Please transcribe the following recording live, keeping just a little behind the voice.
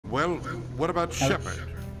Well, what about Shepard?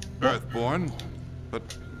 Earthborn, but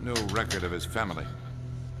no record of his family.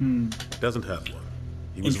 Doesn't have one.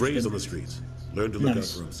 He was raised on the streets. Learned to look out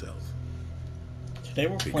for himself. Today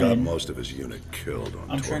we're He playing. got most of his unit killed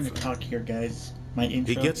on I'm trying to Torfin. talk here, guys. My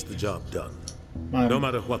intro. He gets the job done, no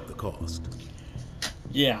matter what the cost.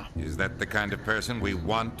 Yeah. Is that the kind of person we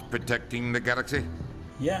want protecting the galaxy?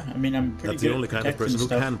 Yeah, I mean, I'm pretty That's good the only at kind of protecting person who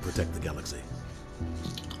stuff. can protect the galaxy.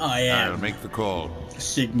 I I'll am make the call.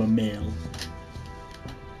 Sigma male.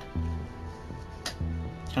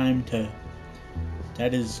 Time to...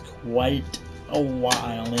 That is quite a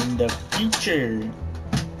while in the future.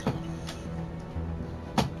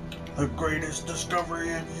 The greatest discovery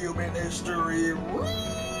in human history.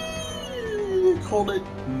 We called it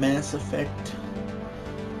Mass Effect.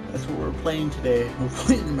 That's what we're playing today. We're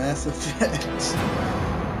playing Mass Effect.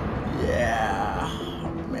 Yeah.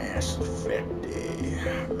 Mass Effect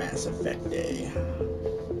Day. Mass Effect Day.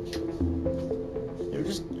 You ever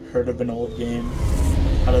just heard of an old game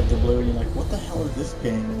out of the blue and you're like, what the hell is this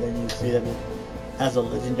game? And then you see that it has a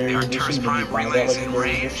legendary edition, and then you buy that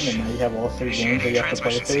legendary edition, and now you have all 3 games that you have to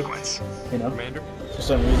play through. You know? Commander? For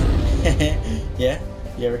some reason. Yeah?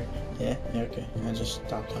 You ever? Yeah? Okay. I just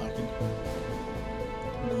stopped talking.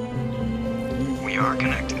 We are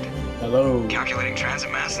connected. Hello. Calculating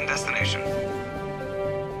transit mass and destination.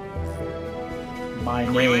 My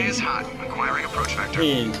Relay name is hot. Acquiring approach vector.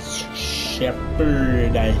 is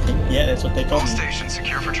Shepard, I think. Yeah, that's what they call All me. stations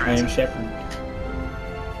secure for I am transit. Shepard.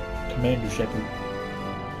 Commander Shepard.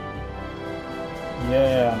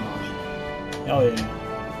 Yeah. Hell yeah.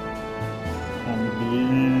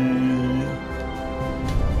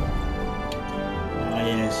 Ah,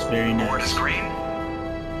 yes, very Board is nice. green.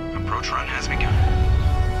 Approach run has begun.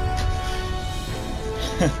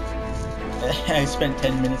 I spent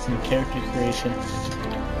 10 minutes in character creation.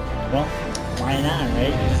 Well, why not,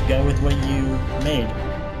 right? Just go with what you made.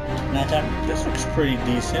 And I thought, this looks pretty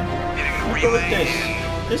decent. Hitting the I'll go with relay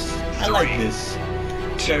this. in I like 3, this.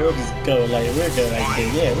 So we'll just go like, we'll go like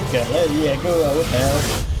this. Yeah, we'll go. Yeah, go. What the hell?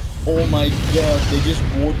 Oh my god, they just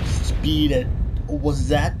warped speed at... Was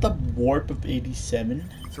that the warp of 87?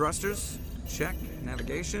 Thrusters, check.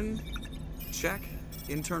 Navigation, check.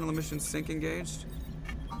 Internal emission sync engaged.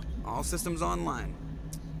 All systems online.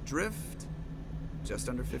 Drift, just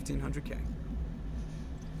under 1500K.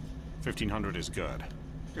 1500 is good.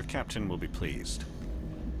 Your captain will be pleased.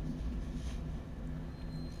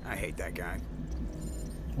 I hate that guy.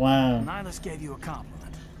 Wow. Nihilus gave you a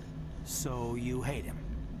compliment. So you hate him.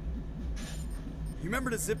 You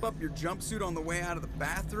remember to zip up your jumpsuit on the way out of the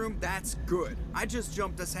bathroom? That's good. I just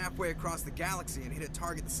jumped us halfway across the galaxy and hit a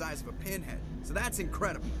target the size of a pinhead. So that's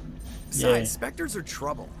incredible. Besides, Yeah. Spectres are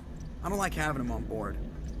trouble. I don't like having them on board.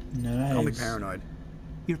 Nice. Call me paranoid.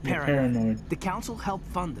 You're You're paranoid. paranoid. The council helped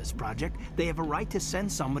fund this project. They have a right to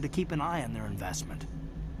send someone to keep an eye on their investment.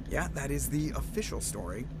 Yeah, that is the official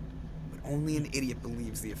story. But only an idiot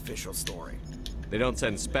believes the official story. They don't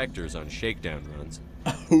send Spectres on shakedown runs.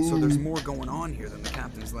 So there's more going on here than the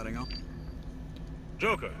captain's letting on.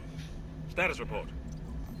 Joker, status report.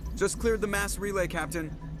 Just cleared the mass relay, Captain.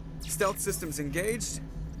 Stealth systems engaged.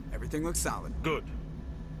 Everything looks solid. Good.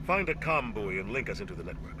 Find a comm buoy and link us into the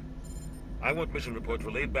network. I want mission reports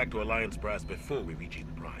relayed back to Alliance Brass before we reach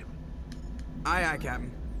Eden Prime. Aye, aye,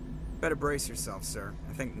 Captain. Better brace yourself, sir.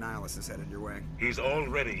 I think Nihilus is headed your way. He's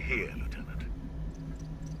already here, Lieutenant.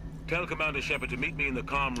 Tell Commander Shepard to meet me in the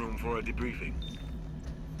comm room for a debriefing.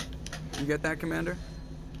 You get that, Commander?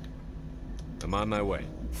 I'm on my way.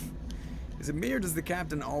 Is it me or does the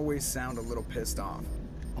Captain always sound a little pissed off?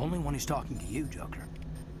 Only when he's talking to you, Joker.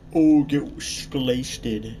 Oh, get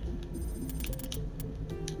blasted.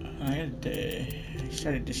 I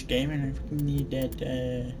started this game and I need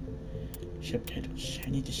that subtitles. I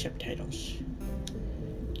need the subtitles.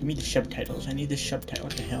 Give me the subtitles. I need the subtitle.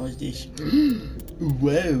 What the hell is this?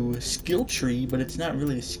 Whoa, skill tree, but it's not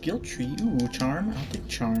really a skill tree. Ooh, charm. I'll take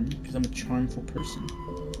charm because I'm a charmful person.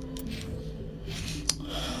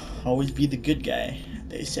 Always be the good guy,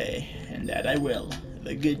 they say, and that I will.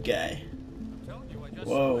 The good guy.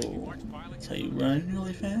 Whoa. That's how you run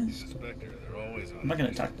really fast? I'm not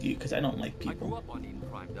gonna talk to you because I don't like I grew people. up on Eden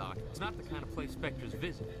Prime, Doc. It's not the kind of place Spectres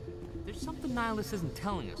visit. There's something Nihilus isn't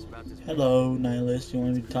telling us about this. Hello, Nihilus. You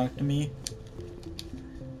want me to talk to me?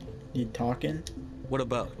 You talking? What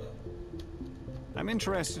about? I'm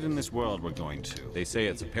interested in this world we're going to. They say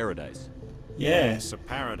it's a paradise. Yeah. Yes, a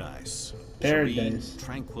paradise. Paradise. Serene,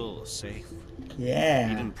 tranquil, safe.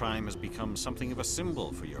 Yeah. Eden Prime has become something of a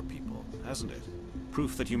symbol for your people, hasn't it?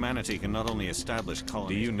 Proof that humanity can not only establish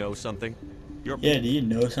colonies... Do you know something? Yeah, do you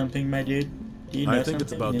know something, my dude? Do you know I think something?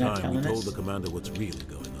 it's about You're not time we telling told us? the commander what's really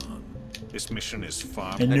going on. This mission is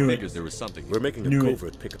far I knew it. Figured there was something. We're making a Knew it.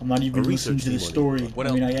 covert pickup. I'm not even A listening research to the team on story. Eden. What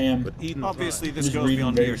I mean, I am. But Eden Obviously, I'm this just goes reading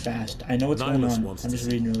beyond very your... fast. I know what's Nihilus going on. wants I'm to just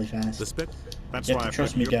see. reading really fast. The spec. That's You why have I to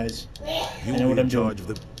trust put me, you- guys. You'll I know be what in I'm doing. charge of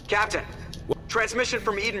the. Captain, transmission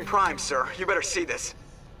from Eden Prime, sir. You better see this.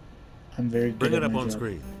 I'm very good Bring it at up my on job.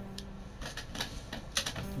 screen.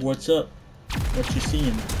 What's up? What you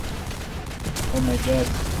seeing? Oh my god.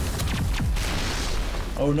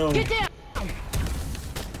 Oh no. Get down!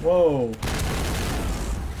 Whoa.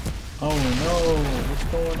 Oh no. What's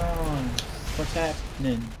going on? What's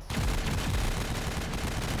happening?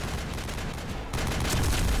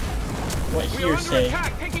 What We are under hearsay?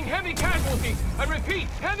 attack, taking heavy casualties. I repeat,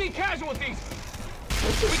 heavy casualties.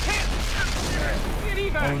 We can't get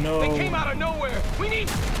evac. Oh, no. They came out of nowhere. We need.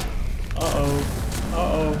 Uh-oh.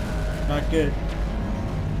 Uh-oh. Not good.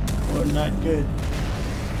 Oh, not good.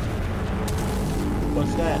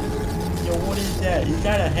 What's that? Yo, what is that? Is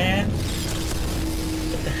that a hand?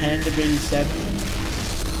 That's the hand of 87?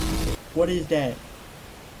 What is that?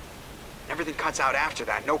 Everything cuts out after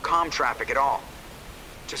that. No comm traffic at all.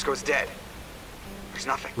 Just goes dead. There's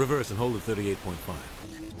nothing. Reverse and hold at 38.5.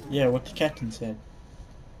 Yeah, what the captain said.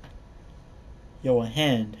 Yo, a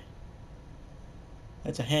hand.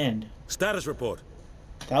 That's a hand. Status report.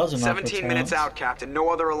 17 minutes out, Captain. No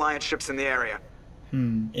other Alliance ships in the area.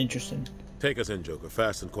 Interesting. Take us in, Joker,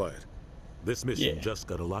 fast and quiet. This mission Yeah. just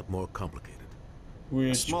got a lot more complicated.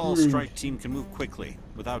 We're A small screwed. strike team can move quickly,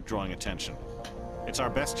 without drawing attention. It's our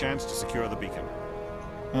best chance to secure the beacon.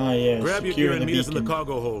 Ah, yeah. Grab your secure gear and meet us in the beacon.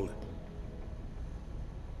 cargo hold.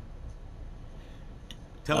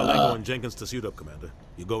 Tell Alego and Jenkins to suit up, Commander.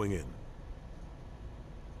 You're going in.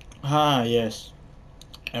 Ah, yes.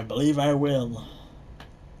 I believe I will.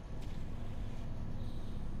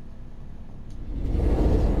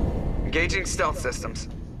 Engaging stealth systems.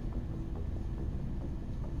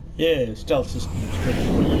 Yeah, stealth systems. That's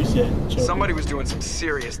what you said. Joker. Somebody was doing some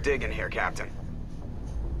serious digging here, Captain.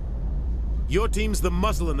 Your team's the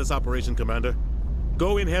muscle in this operation, Commander.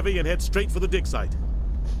 Go in heavy and head straight for the dig site.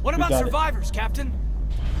 What We about got it. survivors, Captain?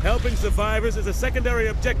 Helping survivors is a secondary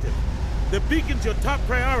objective. The beacon's your top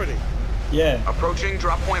priority. Yeah, Approaching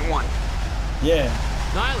drop point 1. yeah.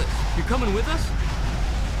 Nihilus, you're coming with us?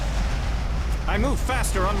 I move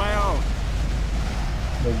faster on my own.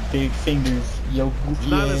 Those big fingers. Yo, goofy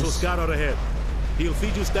Nihilus will ass. scout out ahead. He'll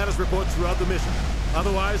feed you status reports throughout the mission.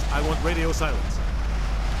 Otherwise, I want radio silence.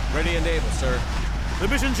 Ready and able, sir. The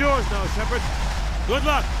mission's yours now, Shepard. Good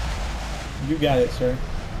luck. You got it, sir.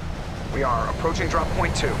 We are approaching drop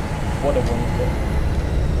point 2. What a wonderful.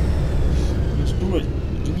 Let's do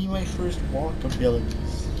it. Give me my first walk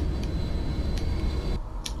abilities.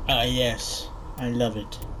 Ah, yes. I love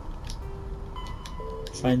it.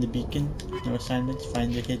 Find the beacon. No assignments.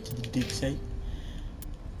 Find the head to the dig site.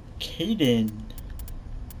 Kaden.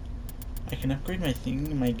 I can upgrade my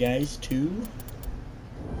thing, my guys too.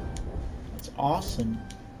 That's awesome.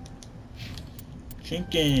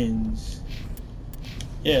 Jenkins.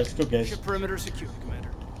 Yeah, let's go, guys. Ship perimeter secure, Commander.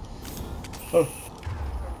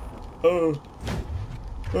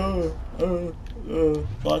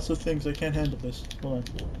 Lots of things. I can't handle this. Hold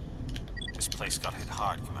on. This place got hit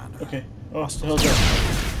hard, Commander. Okay. Oh, what the hell's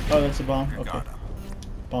that? Oh, that's a bomb. Okay. Guard up.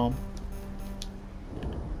 Bomb.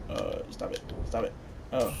 Stop it. Stop it.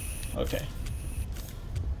 Oh, okay.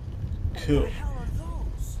 Cool.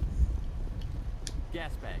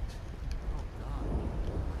 Gas bags. Oh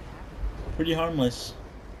God. Pretty harmless.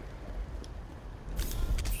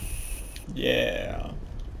 Yeah.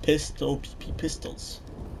 Pistol, PP pistols.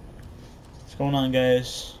 What's going on,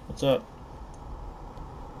 guys? What's up?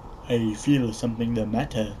 I feel something the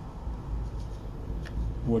matter.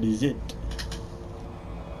 What is it?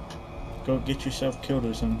 Go get yourself killed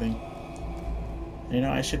or something. You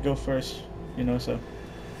know, I should go first. You know, so.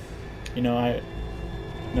 You know,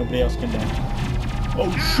 nobody else can die.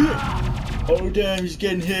 Oh shit! Oh damn, he's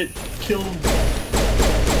getting hit. Kill him.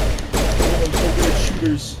 Oh, I'm so good at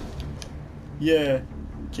shooters. Yeah.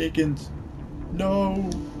 Jenkins. No.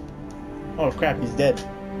 Oh crap, he's dead.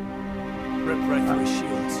 Rip right through his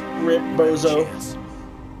shields. Rip, bozo. Chance.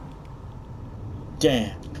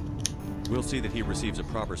 Damn. We'll see that he receives a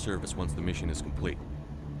proper service once the mission is complete.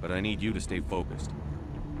 But I need you to stay focused.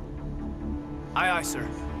 Aye, aye, sir.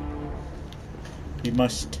 We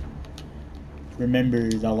must remember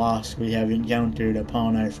the loss we have encountered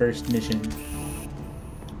upon our first mission.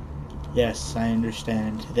 Yes, I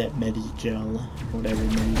understand that Medigel, whatever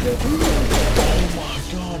Medigel. Oh my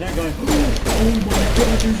god, that guy. Oh my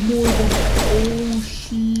god, there's more of them. Oh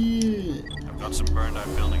shit. I've got some burned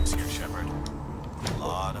out buildings here, Shepard. A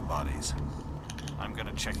lot of bodies. I'm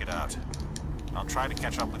gonna check it out. I'll try to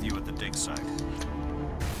catch up with you at the dig site.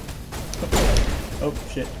 Oh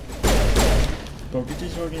shit. Bro, get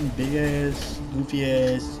this fucking big ass, goofy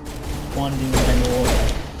ass, Quandingle.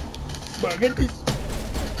 Bro, get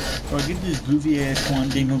this goofy ass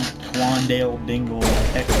Quandale Dingle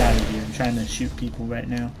X out of here. I'm trying to shoot people right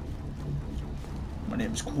now. My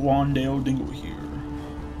name is Quandale Dingle here.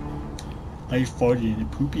 I farted and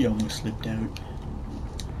the poopy almost slipped out.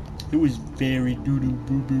 It was very doo-doo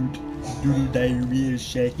boo-boo, doo-doo diarrhea,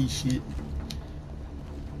 shaky shit.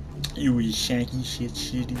 It was shaky shit,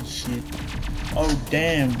 shitty shit. Oh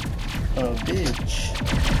damn, bitch.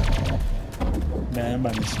 Man, I'm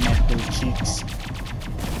about to smack those cheeks.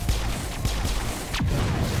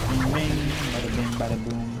 Bing bing, bada bing, bada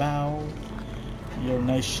boom, bow. Yo,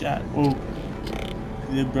 nice shot. Whoa.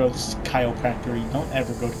 Bro, this is chiropractor. Don't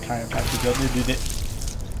ever go to chiropractor. Go there, do that.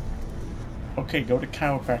 Okay, go to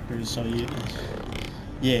chiropractors. So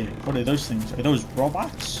yeah. What are those things? Are those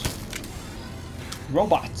robots?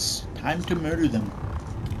 Robots. Time to murder them.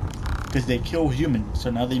 Because they kill humans, so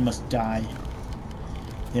now they must die.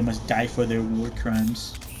 They must die for their war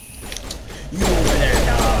crimes. You over there,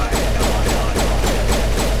 die.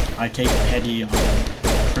 I take pity on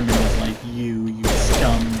criminals like you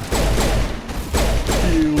scum.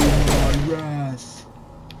 Feel my wrath.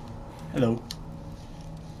 Hello.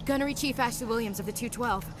 Gunnery Chief Ashley Williams of the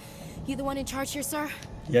 212. You the one in charge here, sir?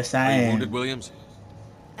 Yes, I Are you am. wounded, Williams?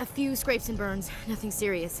 A few scrapes and burns, nothing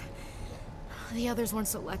serious. The others weren't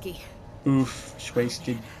so lucky. Oof, just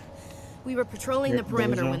wasted. We were patrolling the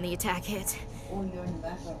perimeter when the attack hit.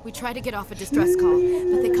 We tried to get off a distress call,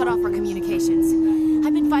 but they cut off our communications.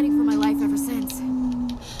 I've been fighting for my life ever since.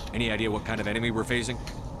 Any idea what kind of enemy we're facing?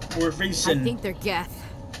 We're facing... I think they're Geth.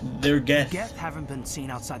 They're Geth. Geth haven't been seen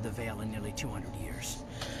outside the Veil in nearly 200 years.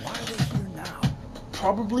 Why are they here now?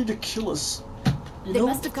 Probably to kill us. They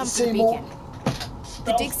must have come to the beacon.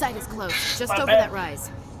 The dig site is close, just over that rise.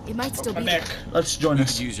 It might still be there. Let's join We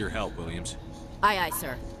us. could use your help, Williams. Aye, aye,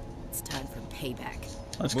 sir. It's time for payback.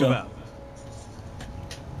 Let's Move go. out.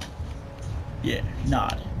 Yeah,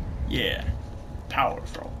 nod. Yeah.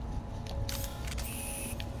 Powerful.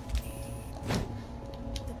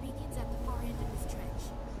 The beacon's at the far end of this trench.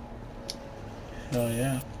 Hell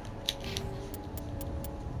yeah.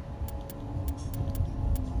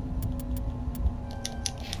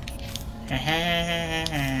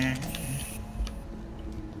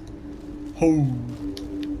 Ho.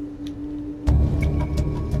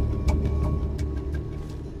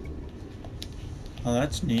 Oh,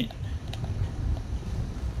 that's neat.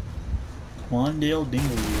 Quandale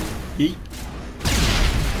Dingle. Yeet.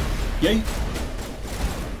 Yeet.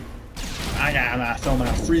 I'm gonna throw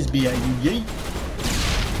my frisbee at you. Yeet.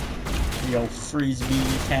 Yo,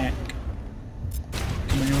 frisbee attack.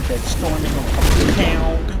 Come in with that storm and go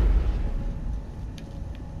pound.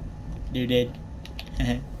 They're dead.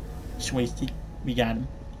 Just wasted. We got him.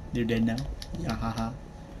 They're dead now. Yeah, haha.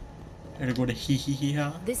 Gotta go to hee hee hee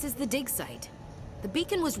ha. This is the dig site. The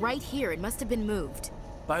beacon was right here. It must have been moved.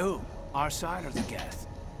 By who? Our side or the Geth?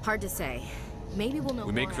 Hard to say. Maybe we'll know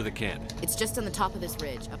We more. make for the camp. It's just on the top of this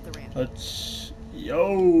ridge, up the ramp. Let's...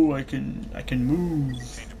 Yo, I can move.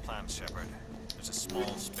 Change of plan, Shepard. There's a small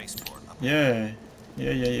spaceport up Yeah.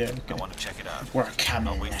 Yeah. I Okay. want to check it out. We're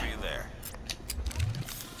coming. I'll wait for you there.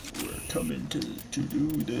 We're coming to do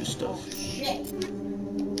this stuff.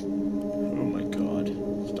 Oh my god.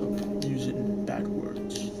 Stop using bad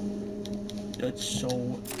words. That's so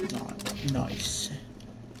not nice.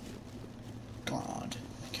 God,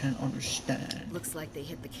 I can't understand. Looks like they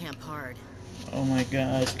hit the camp hard. Oh my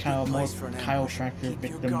god, Kyle, more Place for an Kyle ambush. Tractor Keep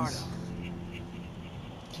your guard victims.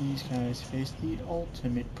 up. These guys face the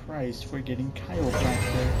ultimate price for getting Kyle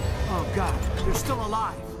Tractor. Oh god, they're still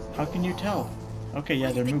alive. How can you tell? Okay,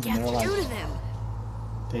 yeah, they're What did moving. the They're Geth do alive. to them?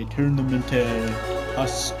 They turn them into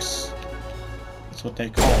husks. That's what they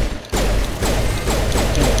call them.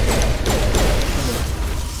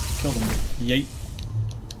 Kill them. Yeet.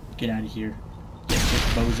 Get out of here. Get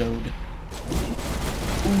bozoed.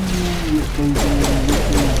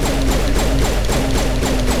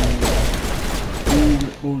 Ooh,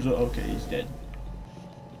 Rip Bozo. Okay, he's dead.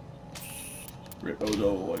 Rip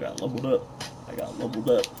Bozo. I got leveled up. I get leveled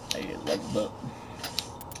up. I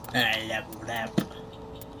leveled up.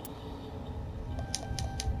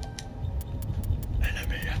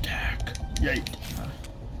 Enemy attack. Yeet.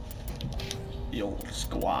 The old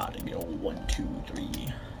squad. The old 1, 2, 3.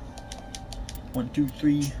 1, 2,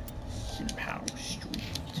 3. In Power Street.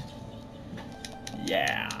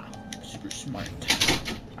 Yeah. Super smart.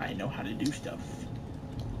 I know how to do stuff.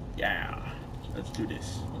 Yeah. Let's do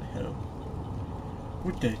this. What the hell?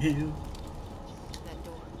 What the hell? That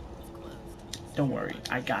door is closed. Don't worry,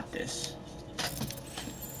 I got this.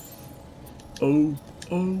 Oh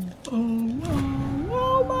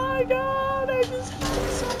my god, I just found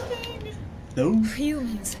something! No?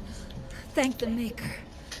 Humans. Thank the Maker.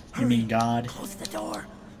 You mean God? Close the door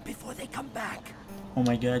before they come back. Oh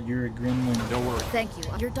my god, you're a gremlin. Don't worry. Thank you.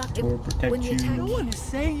 Your doctor. Or protect When the you. attack No one is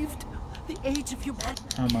saved. The age of humanity.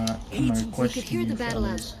 I'm a you question could hear the battle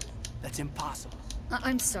fellas. out. That's impossible.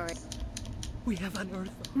 I'm sorry. We have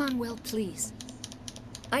unearthed them. Manuel, please.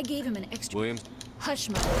 I gave him an extra. Williams? Hush,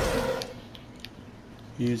 Manuel.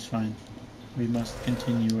 He is fine. We must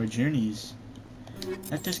continue our journeys.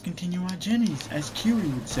 Let us continue our journeys, as Curie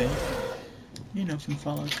would say. You know, from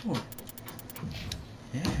Fallout 4.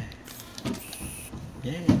 Yeah.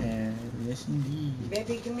 Yeah, yes indeed.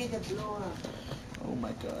 Baby, give me the blower. Oh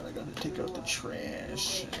my god, I gotta take out the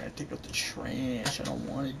trash. I gotta take out the trash. I don't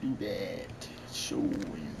wanna do that. It's so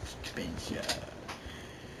expensive.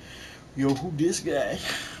 Yo, who this guy?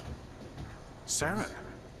 Saren.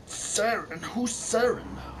 Saren? Who's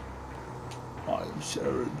Saren? I'm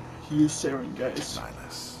Saren. He is Saren, guys.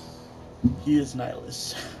 Nihilus. He is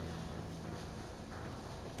Nihilus.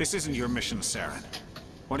 This isn't your mission, Saren.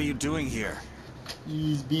 What are you doing here?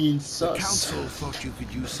 He's being sus. The council thought you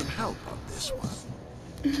could use some help on this one.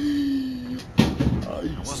 I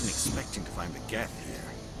wasn't expecting to find the Geth here.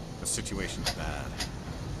 The situation's bad.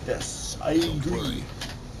 Yes, I agree. Worry.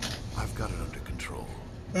 I've got it under control.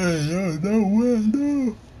 No.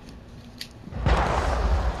 No,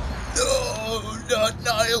 not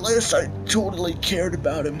Nihilus. I totally cared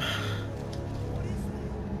about him.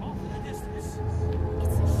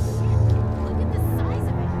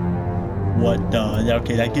 What the?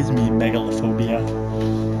 Okay, that gives me megalophobia.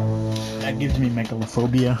 That gives me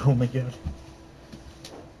megalophobia. Oh my god.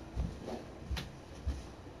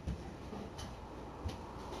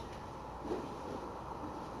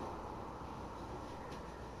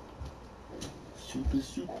 Soup is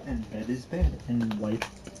soup and bed is bed. And wipe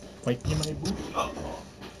me my booty. Oh.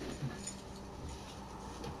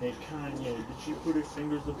 Hey Kanye, did you put her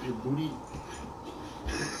fingers up your booty?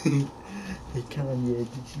 Hey Kanye,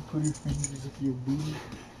 did you put her fingers up your booty?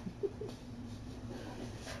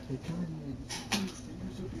 Hey Kanye, did you put her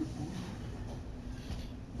fingers up your booty?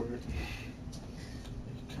 Bird.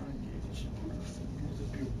 Hey Kanye, did you put her fingers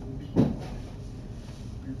up your booty?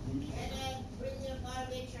 Your booty? Bring your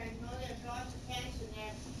garbage. I know there's lots of cans in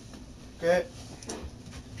there. Okay.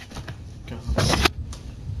 Go.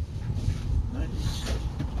 Nice.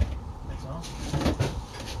 That's awesome.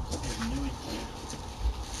 I knew it.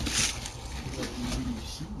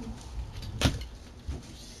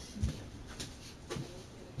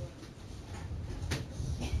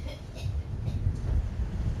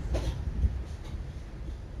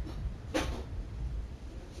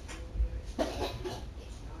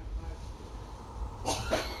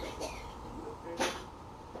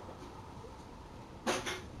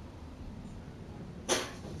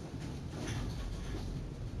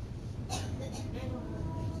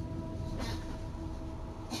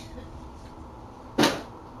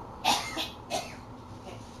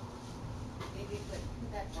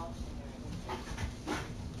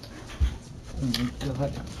 Oh my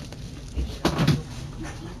god.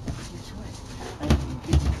 I'm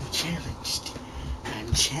challenged. I'm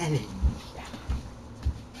challenged.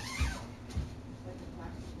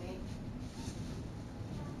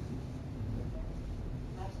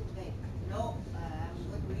 No, I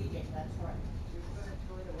would read it, that's right. You're gonna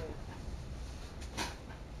throw it away.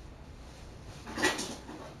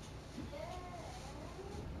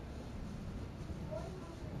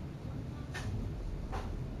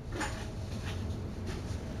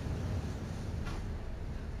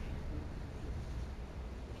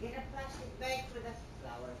 Get a plastic bag for the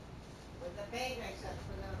flower. With the bag I said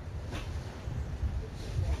for the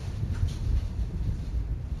picture bag.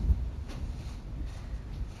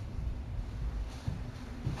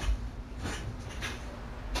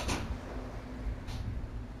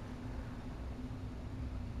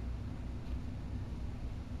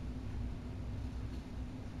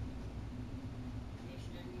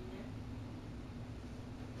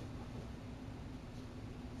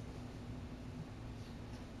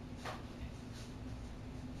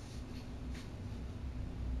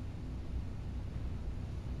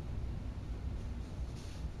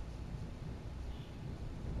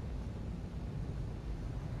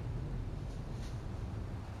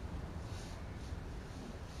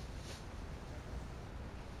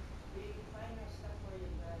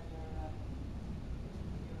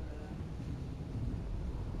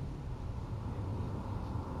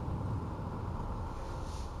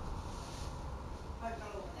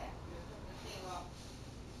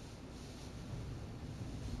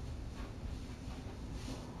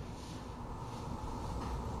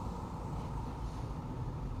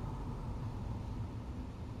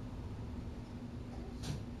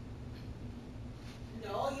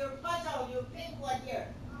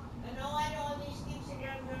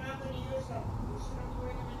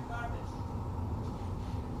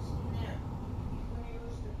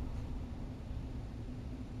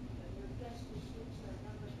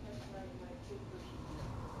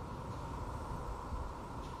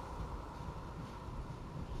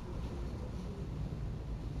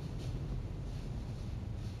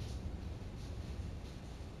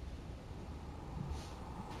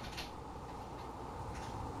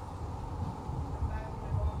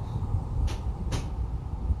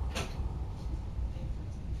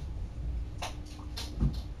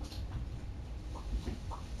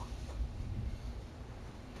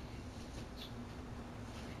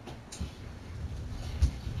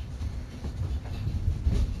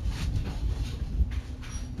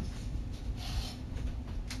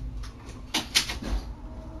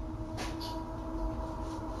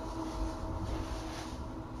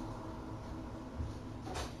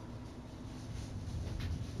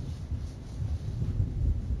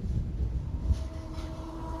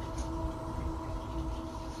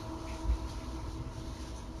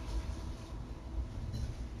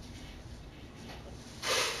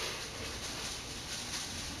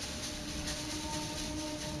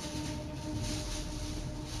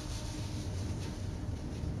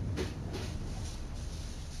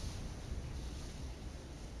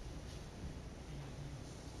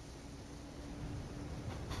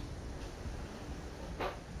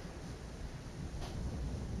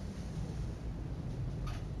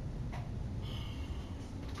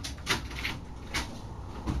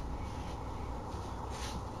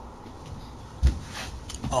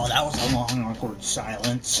 Oh, that was a long, awkward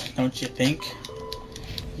silence, don't you think?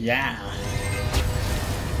 Yeah.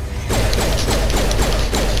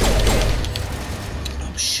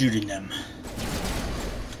 I'm shooting them.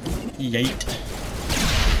 Yeet.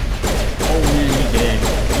 Oh man, he did.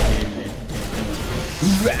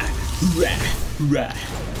 Hoorah! Hoorah! Hoorah!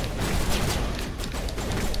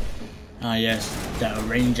 Ah yes, the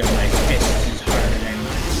range of my fists is harder than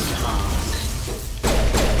my cock.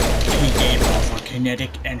 He gave off a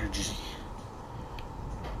kinetic energy.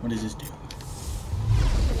 What does this do?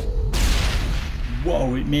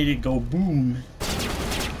 Whoa, it made it go boom.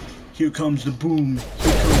 Here comes the boom.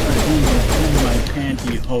 Here comes the boom. Boom my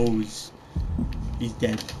pantyhose. He's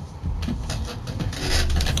dead.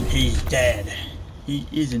 He's dead. He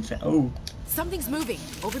isn't fat. Oh. Something's moving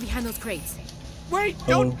over behind those crates. Wait!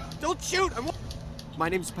 Don't shoot! My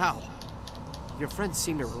name's Pal. Your friends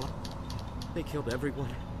seem to rely. They killed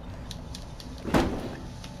everyone.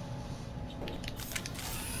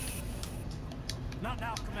 Not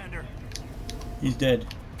now, Commander. He's dead.